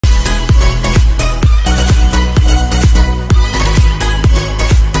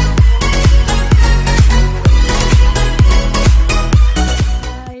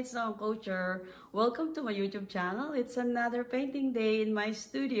Kocher. Welcome to my YouTube channel. It's another painting day in my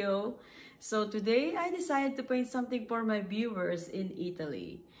studio. So today I decided to paint something for my viewers in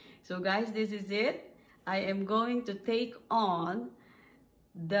Italy. So guys, this is it. I am going to take on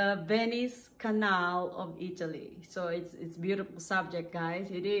the Venice Canal of Italy. So it's beautiful subject,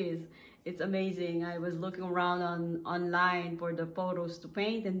 guys. It is. It's amazing. I was looking around online for the photos to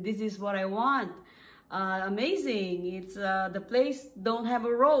paint, and this is what I want. Amazing. It's the place don't have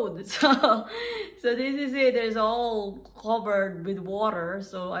a road, so this is it. There's all covered with water.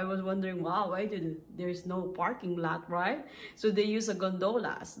 So I was wondering, wow, why there's no parking lot, right? So they use the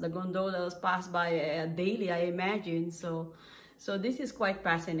gondolas. The gondolas pass by daily, I imagine. So this is quite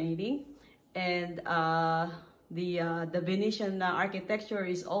fascinating, and the Venetian architecture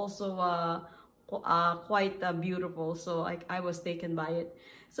is also quite beautiful. So I was taken by it.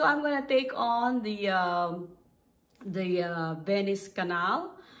 So I'm gonna take on the Venice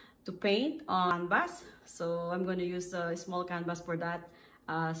Canal to paint on canvas. So I'm gonna use a small canvas for that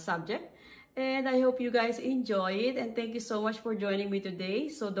subject. And I hope you guys enjoy it, and thank you so much for joining me today.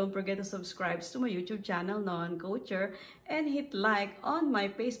 So don't forget to subscribe to my YouTube channel, Noann Kocher, and hit like on my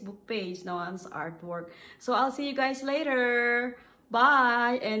Facebook page, Noann's Artwork. So I'll see you guys later.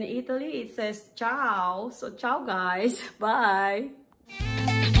 Bye. And in Italy, it says ciao. So ciao, guys. Bye.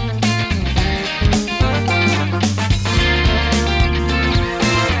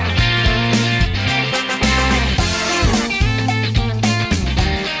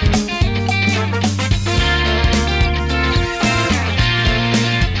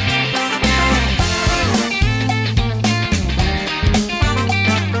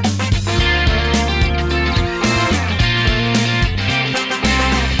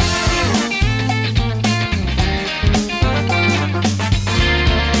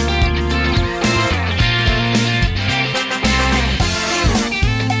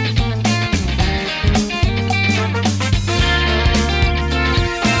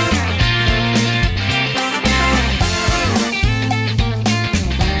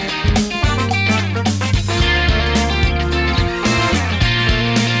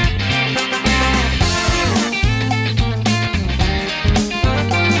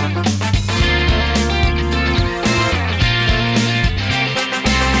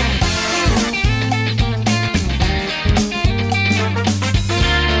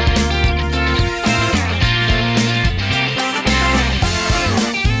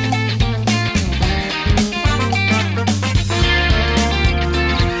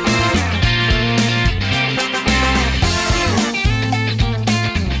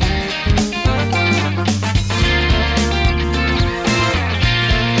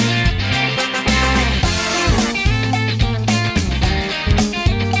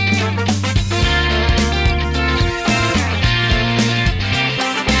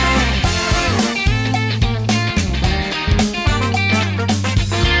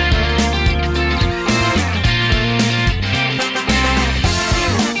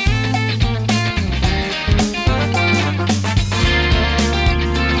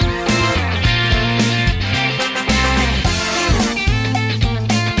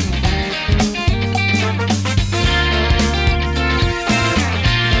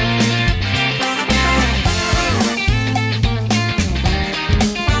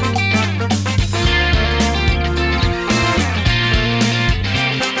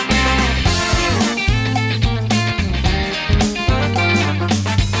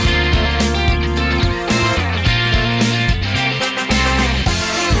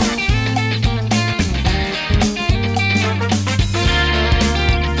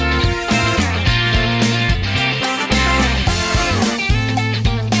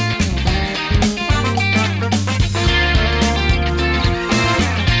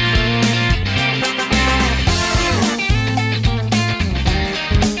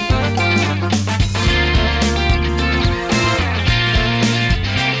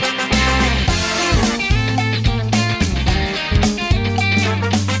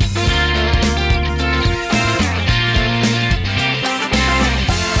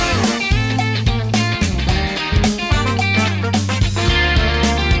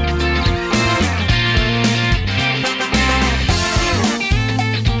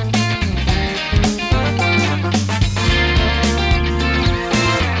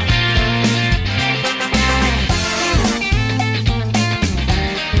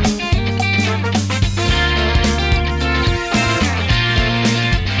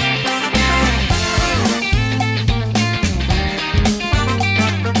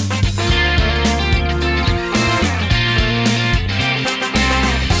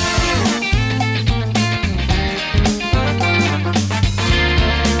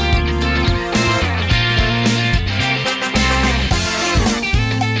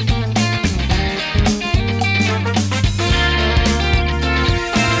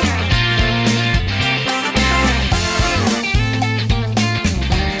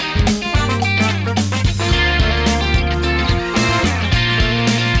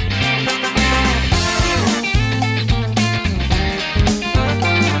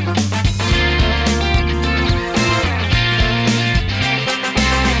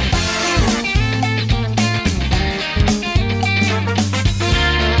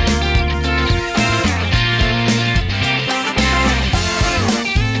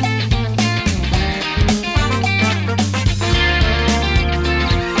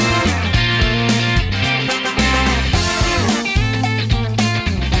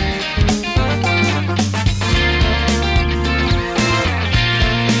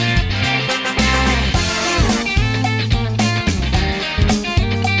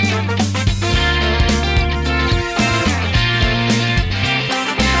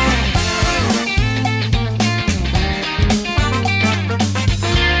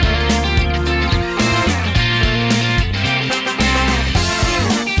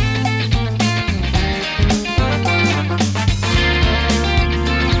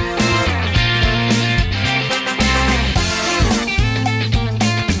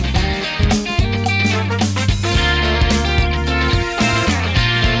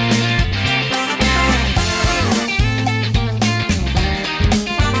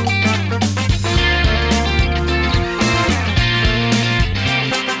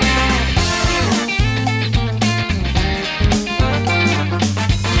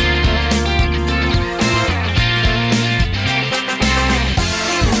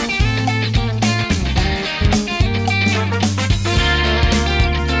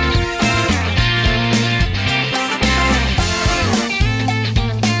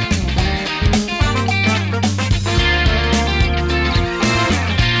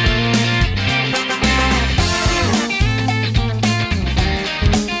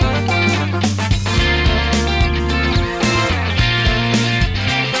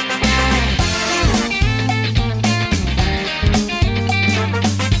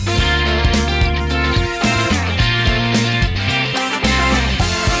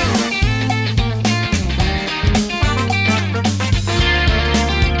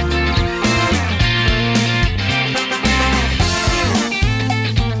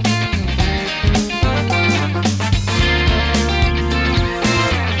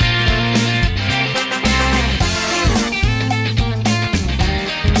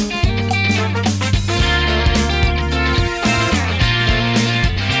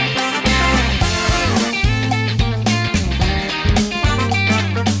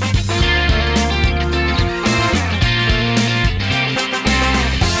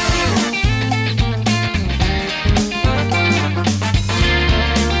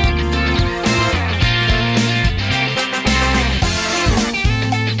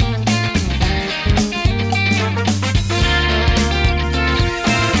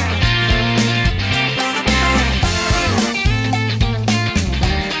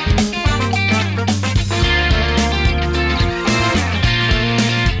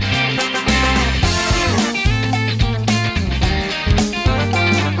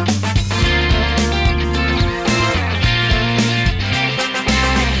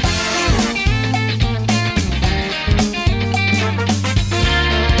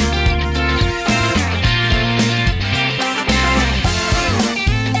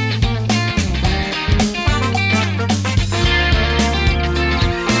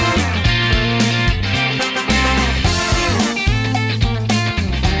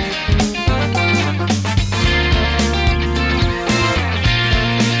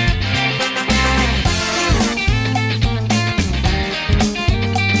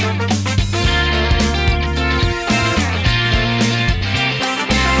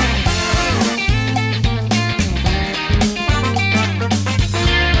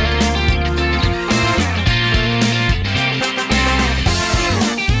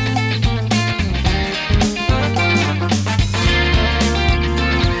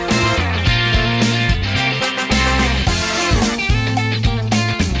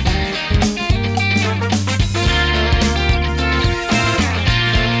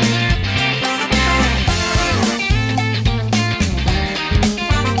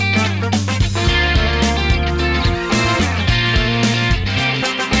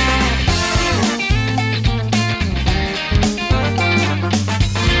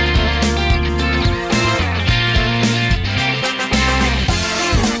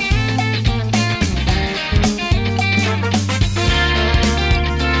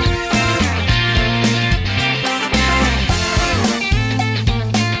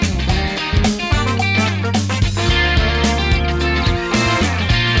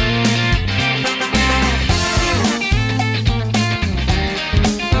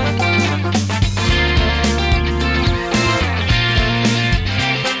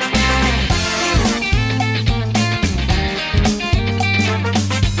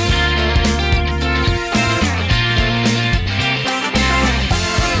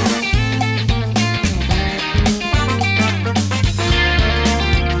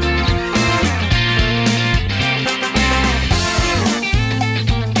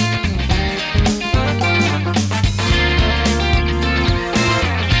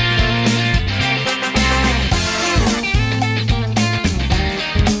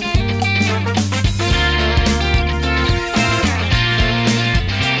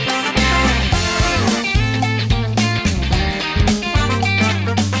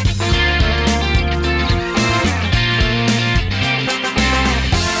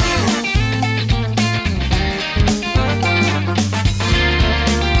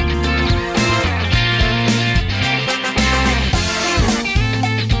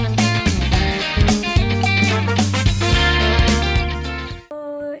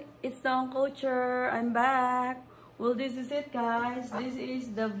 it's Noann Kocher. I'm back. Well, this is it, guys. This is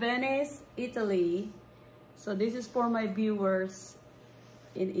the Venice, Italy. So this is for my viewers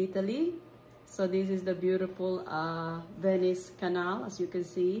in Italy. So this is the beautiful Venice Canal, as you can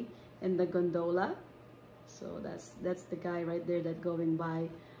see, and the gondola. So that's the guy right there that going by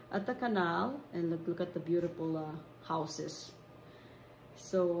at the canal, and look at the beautiful houses.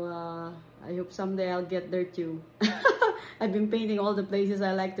 So I hope someday I'll get there too. I've been painting all the places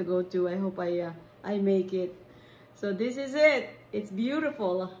I like to go to. I hope I make it. So this is it. It's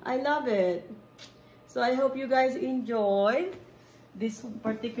beautiful. I love it. So I hope you guys enjoy this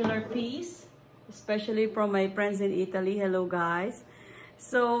particular piece, especially from my friends in Italy. Hello, guys.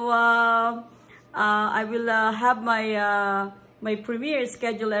 So I will have my premiere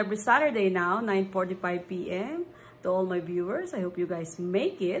scheduled every Saturday now, 9:45 p.m. To all my viewers, I hope you guys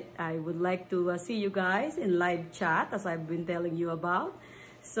make it. I would like to see you guys in live chat, as I've been telling you about.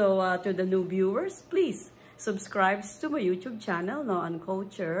 So to the new viewers, please subscribe to my YouTube channel, Noann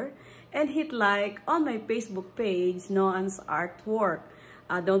Kocher, and hit like on my Facebook page, Noann's Artwork.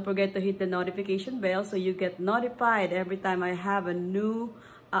 Don't forget to hit the notification bell so you get notified every time I have a new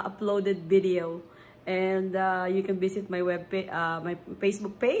uploaded video. And you can visit my my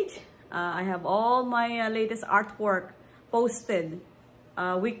Facebook page. I have all my latest artwork posted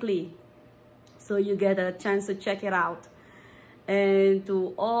weekly, so you get a chance to check it out. And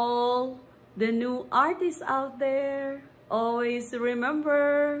to all the new artists out there, always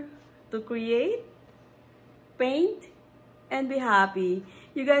remember to create, paint, and be happy.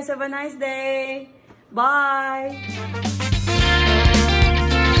 You guys have a nice day. Bye.